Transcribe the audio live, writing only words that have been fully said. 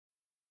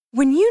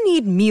When you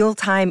need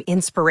mealtime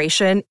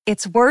inspiration,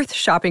 it's worth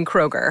shopping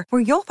Kroger,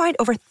 where you'll find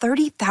over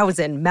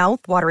 30,000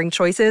 mouth-watering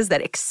choices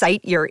that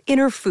excite your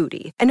inner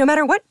foodie. And no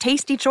matter what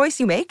tasty choice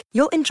you make,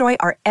 you'll enjoy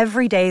our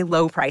everyday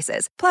low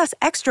prices, plus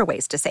extra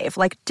ways to save,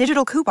 like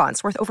digital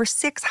coupons worth over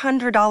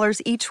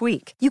 $600 each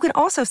week. You can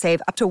also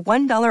save up to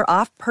 $1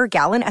 off per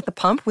gallon at the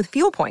pump with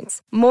fuel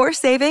points. More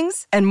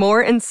savings and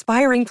more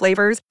inspiring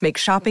flavors make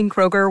shopping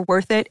Kroger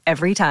worth it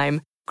every time.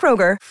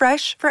 Kroger,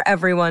 fresh for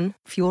everyone.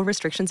 Fuel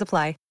restrictions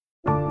apply.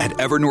 At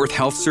Evernorth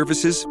Health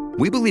Services,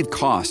 we believe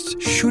costs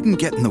shouldn't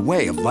get in the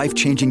way of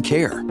life-changing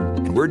care,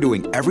 and we're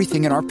doing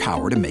everything in our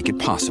power to make it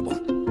possible.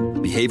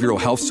 Behavioral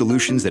health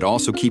solutions that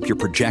also keep your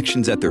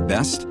projections at their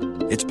best?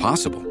 It's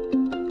possible.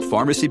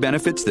 Pharmacy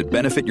benefits that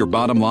benefit your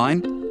bottom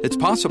line? It's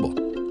possible.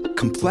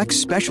 Complex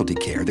specialty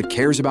care that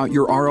cares about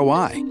your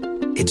ROI?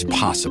 It's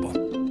possible.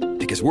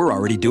 Because we're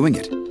already doing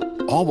it.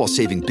 All while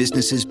saving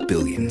businesses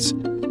billions.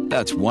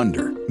 That's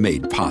Wonder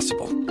made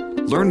possible.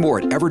 Learn more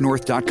at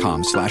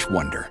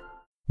evernorth.com/wonder.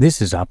 This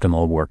is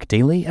Optimal Work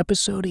Daily,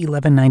 episode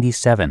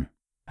 1197,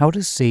 How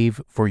to Save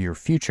for Your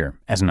Future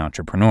as an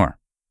Entrepreneur,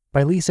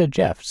 by Lisa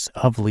Jeffs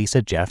of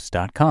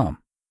lisajeffs.com.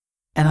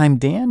 And I'm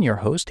Dan, your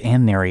host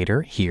and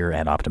narrator here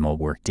at Optimal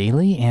Work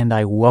Daily, and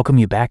I welcome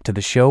you back to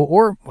the show,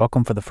 or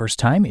welcome for the first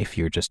time if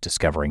you're just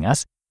discovering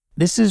us.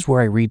 This is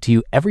where I read to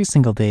you every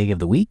single day of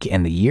the week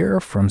and the year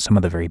from some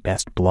of the very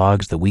best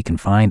blogs that we can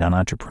find on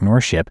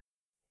entrepreneurship.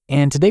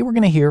 And today we're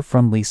going to hear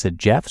from Lisa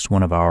Jeffs,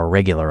 one of our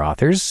regular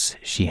authors.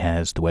 She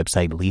has the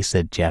website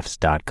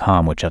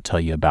lisajeffs.com, which I'll tell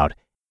you about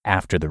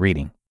after the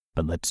reading.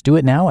 But let's do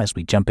it now as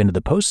we jump into the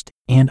post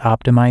and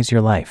optimize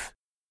your life.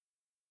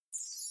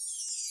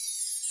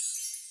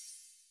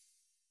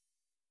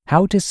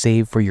 How to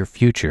Save for Your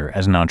Future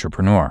as an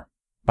Entrepreneur,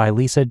 by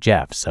Lisa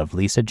Jeffs of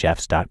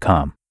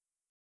lisajeffs.com.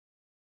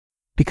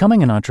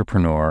 Becoming an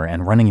entrepreneur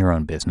and running your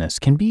own business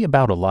can be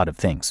about a lot of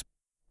things.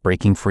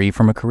 Breaking free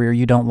from a career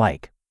you don't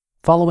like,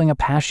 following a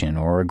passion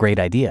or a great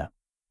idea,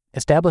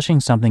 establishing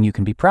something you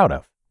can be proud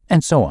of,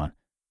 and so on.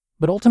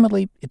 But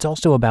ultimately, it's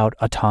also about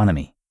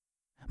autonomy.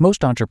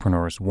 Most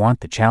entrepreneurs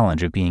want the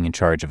challenge of being in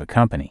charge of a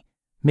company,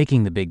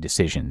 making the big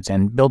decisions,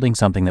 and building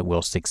something that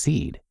will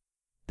succeed.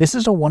 This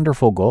is a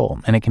wonderful goal,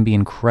 and it can be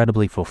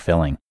incredibly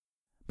fulfilling.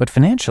 But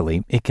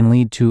financially, it can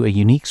lead to a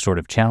unique sort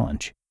of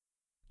challenge.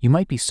 You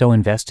might be so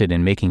invested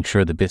in making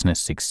sure the business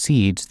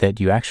succeeds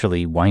that you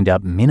actually wind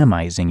up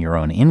minimizing your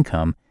own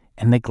income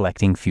and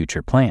neglecting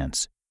future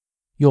plans.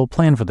 You'll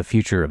plan for the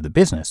future of the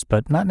business,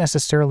 but not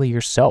necessarily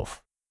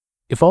yourself.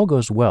 If all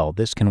goes well,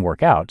 this can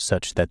work out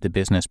such that the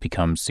business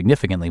becomes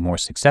significantly more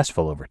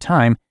successful over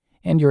time,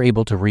 and you're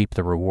able to reap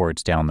the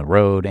rewards down the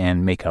road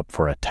and make up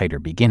for a tighter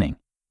beginning.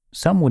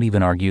 Some would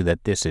even argue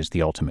that this is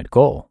the ultimate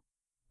goal.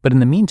 But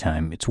in the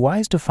meantime, it's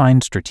wise to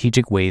find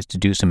strategic ways to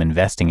do some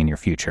investing in your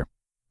future.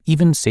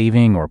 Even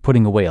saving or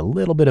putting away a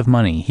little bit of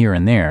money here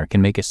and there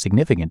can make a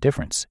significant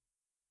difference.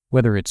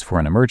 Whether it's for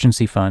an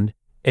emergency fund,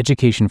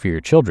 education for your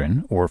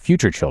children or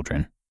future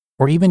children,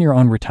 or even your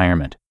own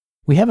retirement,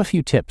 we have a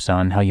few tips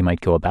on how you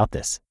might go about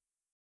this.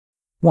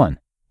 1.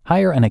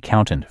 Hire an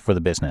accountant for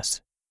the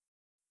business.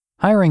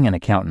 Hiring an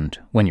accountant,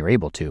 when you're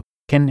able to,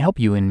 can help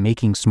you in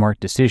making smart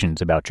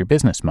decisions about your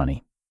business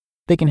money.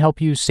 They can help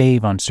you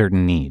save on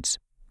certain needs,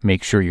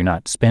 make sure you're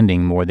not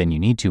spending more than you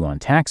need to on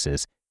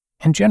taxes,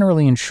 and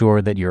generally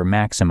ensure that you're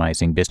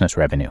maximizing business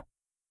revenue.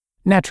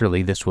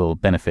 Naturally, this will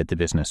benefit the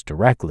business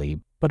directly,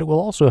 but it will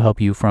also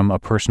help you from a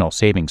personal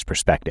savings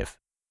perspective.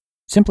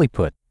 Simply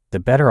put, the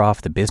better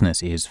off the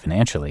business is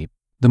financially,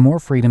 the more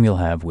freedom you'll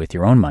have with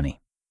your own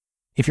money.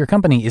 If your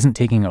company isn't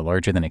taking a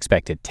larger than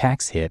expected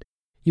tax hit,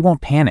 you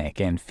won't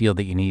panic and feel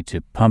that you need to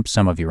pump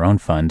some of your own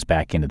funds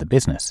back into the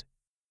business.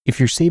 If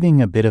you're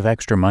saving a bit of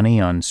extra money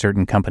on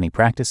certain company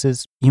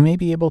practices, you may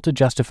be able to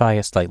justify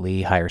a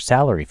slightly higher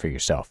salary for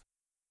yourself.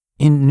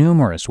 In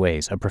numerous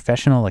ways, a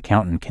professional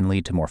accountant can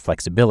lead to more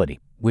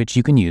flexibility, which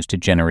you can use to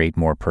generate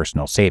more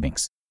personal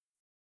savings.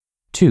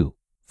 2.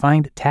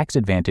 Find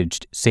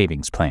tax-advantaged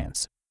savings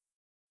plans.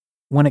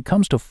 When it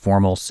comes to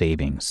formal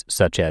savings,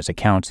 such as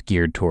accounts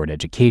geared toward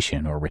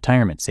education or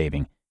retirement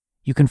saving,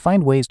 you can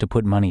find ways to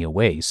put money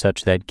away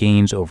such that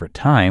gains over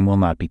time will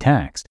not be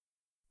taxed.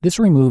 This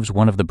removes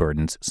one of the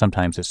burdens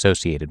sometimes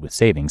associated with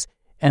savings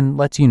and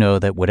lets you know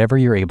that whatever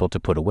you're able to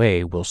put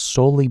away will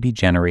solely be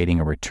generating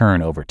a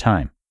return over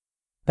time.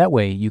 That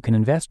way, you can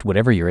invest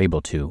whatever you're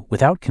able to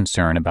without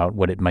concern about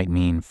what it might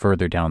mean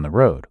further down the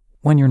road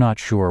when you're not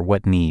sure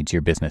what needs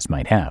your business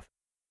might have.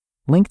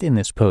 Linked in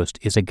this post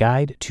is a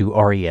guide to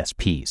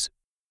RESPs,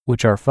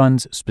 which are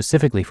funds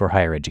specifically for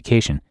higher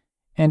education,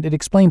 and it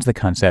explains the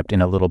concept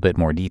in a little bit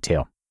more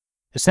detail.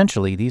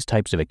 Essentially, these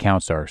types of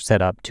accounts are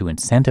set up to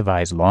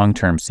incentivize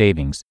long-term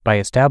savings by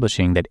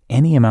establishing that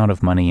any amount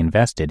of money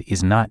invested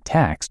is not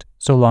taxed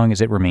so long as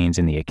it remains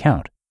in the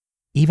account,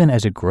 even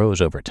as it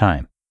grows over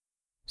time.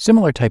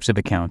 Similar types of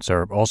accounts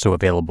are also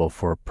available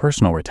for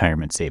personal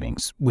retirement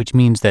savings, which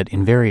means that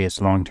in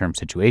various long-term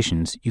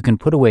situations, you can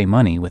put away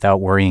money without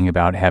worrying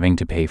about having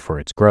to pay for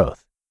its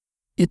growth.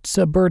 It's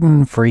a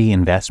burden-free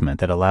investment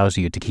that allows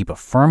you to keep a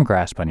firm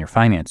grasp on your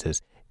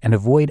finances and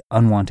avoid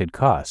unwanted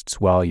costs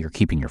while you're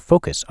keeping your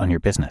focus on your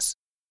business.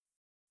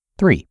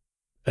 3.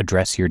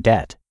 Address your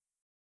debt.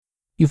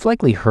 You've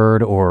likely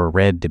heard or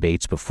read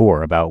debates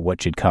before about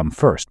what should come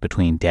first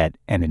between debt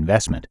and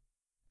investment.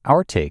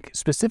 Our take,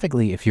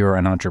 specifically if you're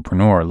an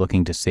entrepreneur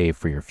looking to save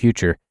for your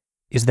future,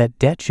 is that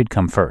debt should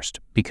come first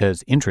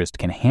because interest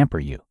can hamper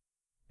you.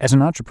 As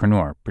an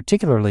entrepreneur,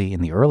 particularly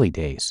in the early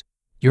days,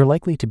 you're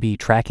likely to be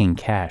tracking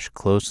cash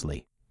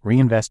closely,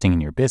 reinvesting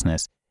in your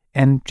business,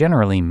 and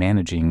generally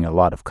managing a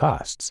lot of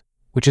costs,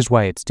 which is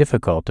why it's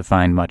difficult to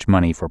find much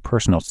money for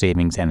personal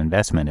savings and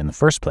investment in the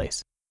first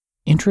place.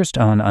 Interest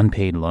on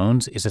unpaid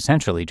loans is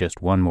essentially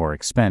just one more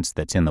expense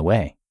that's in the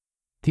way.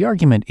 The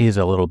argument is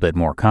a little bit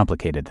more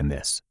complicated than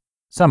this.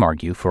 Some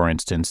argue, for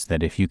instance,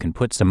 that if you can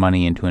put some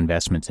money into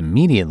investments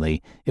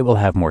immediately, it will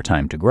have more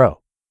time to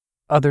grow.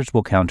 Others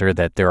will counter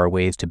that there are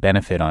ways to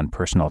benefit on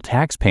personal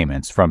tax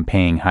payments from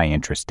paying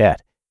high-interest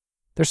debt.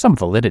 There's some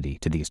validity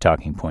to these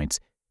talking points,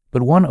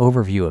 but one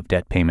overview of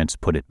debt payments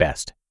put it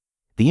best.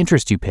 The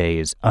interest you pay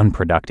is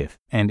unproductive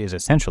and is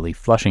essentially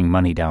flushing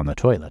money down the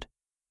toilet.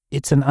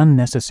 It's an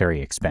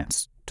unnecessary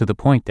expense, to the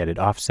point that it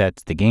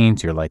offsets the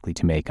gains you're likely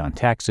to make on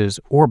taxes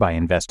or by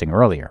investing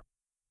earlier.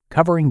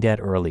 Covering debt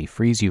early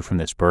frees you from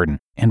this burden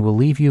and will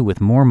leave you with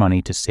more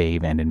money to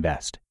save and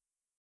invest.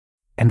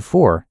 And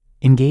 4,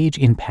 engage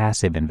in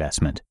passive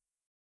investment.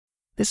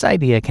 This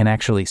idea can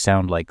actually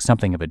sound like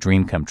something of a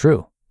dream come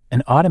true,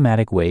 an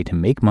automatic way to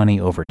make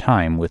money over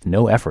time with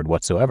no effort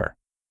whatsoever.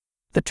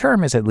 The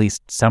term is at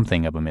least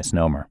something of a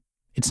misnomer.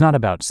 It's not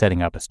about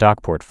setting up a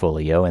stock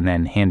portfolio and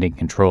then handing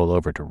control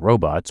over to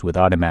robots with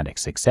automatic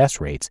success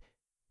rates,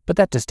 but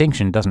that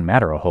distinction doesn't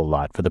matter a whole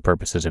lot for the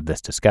purposes of this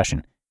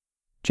discussion.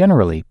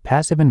 Generally,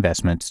 passive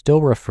investment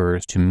still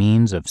refers to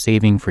means of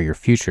saving for your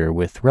future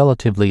with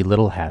relatively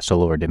little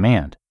hassle or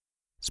demand.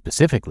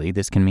 Specifically,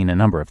 this can mean a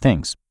number of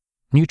things: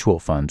 mutual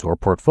funds or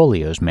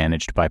portfolios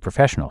managed by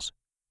professionals,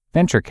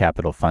 venture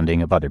capital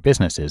funding of other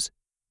businesses,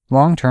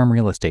 long-term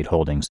real estate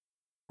holdings,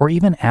 or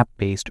even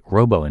app-based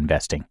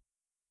robo-investing.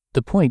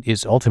 The point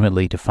is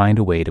ultimately to find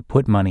a way to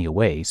put money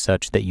away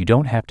such that you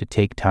don't have to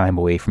take time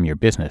away from your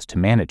business to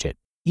manage it,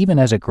 even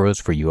as it grows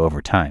for you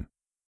over time.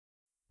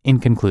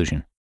 In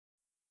conclusion,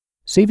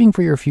 saving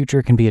for your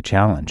future can be a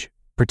challenge,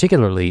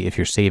 particularly if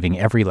you're saving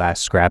every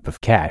last scrap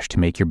of cash to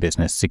make your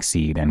business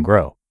succeed and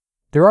grow.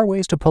 There are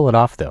ways to pull it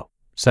off, though,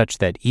 such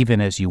that even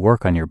as you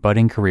work on your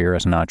budding career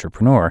as an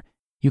entrepreneur,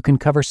 you can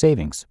cover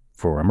savings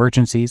for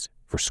emergencies,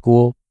 for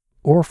school,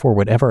 or for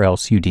whatever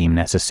else you deem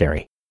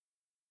necessary.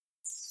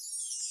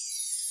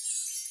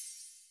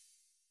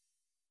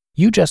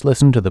 You just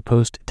listened to the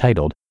post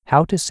titled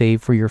How to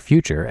Save for Your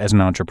Future as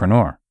an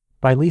Entrepreneur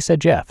by Lisa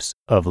Jeffs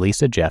of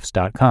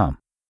lisajeffs.com.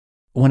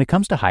 When it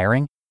comes to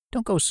hiring,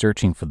 don't go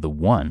searching for the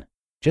one.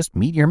 Just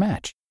meet your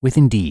match with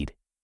Indeed.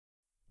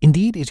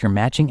 Indeed is your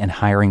matching and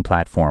hiring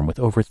platform with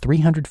over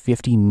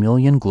 350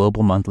 million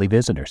global monthly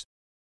visitors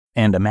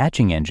and a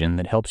matching engine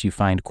that helps you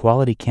find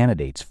quality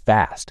candidates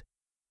fast.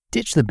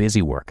 Ditch the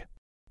busy work.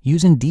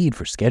 Use Indeed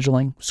for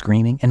scheduling,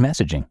 screening, and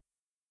messaging.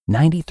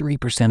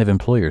 93% of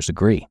employers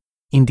agree.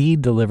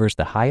 Indeed delivers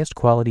the highest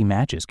quality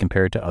matches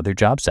compared to other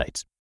job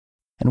sites.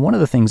 And one of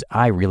the things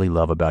I really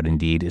love about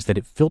Indeed is that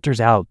it filters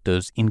out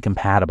those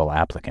incompatible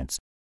applicants.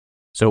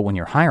 So when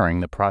you're hiring,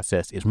 the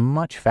process is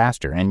much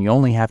faster and you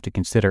only have to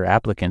consider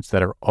applicants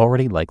that are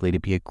already likely to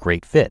be a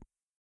great fit.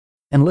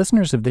 And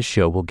listeners of this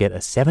show will get a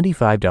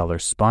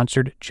 $75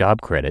 sponsored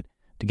job credit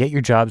to get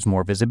your jobs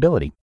more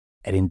visibility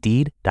at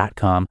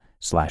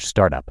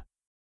Indeed.com/startup.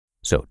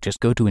 So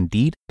just go to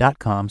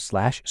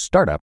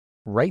Indeed.com/startup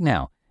right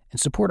now and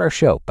support our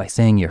show by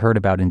saying you heard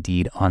about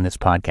Indeed on this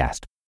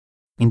podcast.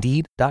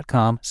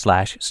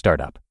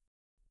 Indeed.com/startup.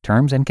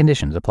 Terms and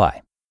conditions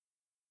apply.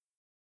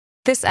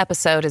 This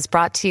episode is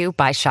brought to you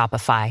by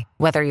Shopify.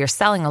 Whether you're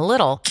selling a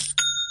little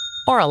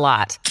or a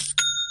lot,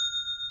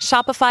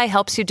 Shopify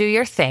helps you do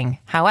your thing,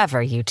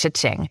 however you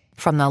cha-ching.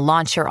 From the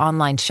launch your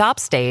online shop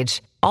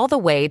stage, all the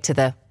way to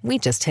the we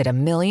just hit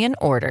 1 million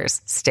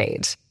orders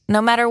stage.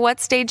 No matter what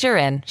stage you're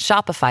in,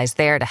 Shopify's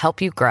there to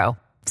help you grow.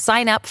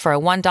 Sign up for a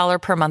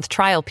 $1 per month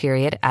trial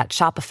period at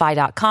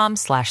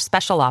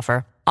shopify.com/special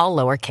offer, all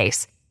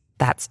lowercase.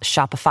 That's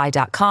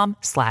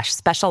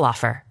shopify.com/special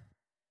offer.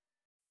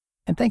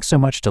 And thanks so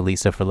much to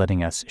Lisa for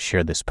letting us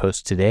share this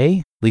post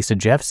today. Lisa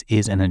Jeffs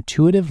is an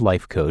intuitive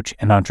life coach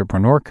and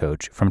entrepreneur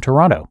coach from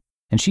Toronto,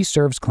 and she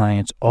serves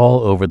clients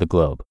all over the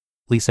globe.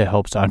 Lisa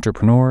helps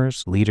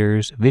entrepreneurs,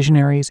 leaders,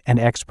 visionaries, and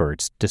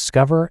experts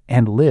discover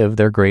and live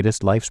their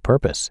greatest life's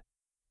purpose.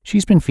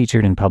 She's been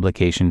featured in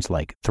publications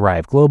like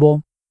Thrive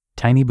Global,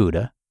 Tiny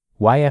Buddha,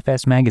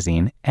 YFS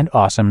Magazine, and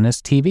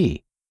Awesomeness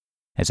TV.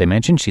 As I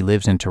mentioned, she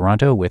lives in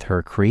Toronto with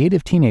her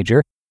creative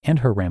teenager and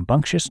her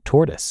rambunctious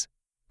tortoise.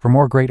 For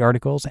more great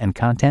articles and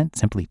content,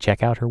 simply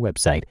check out her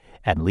website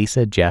at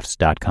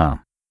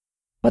lisajeffs.com.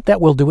 But that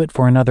will do it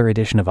for another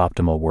edition of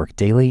Optimal Work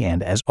Daily,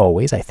 and as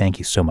always, I thank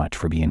you so much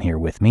for being here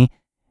with me,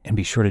 and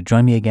be sure to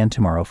join me again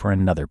tomorrow for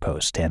another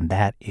post, and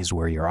that is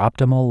where your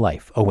optimal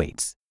life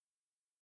awaits.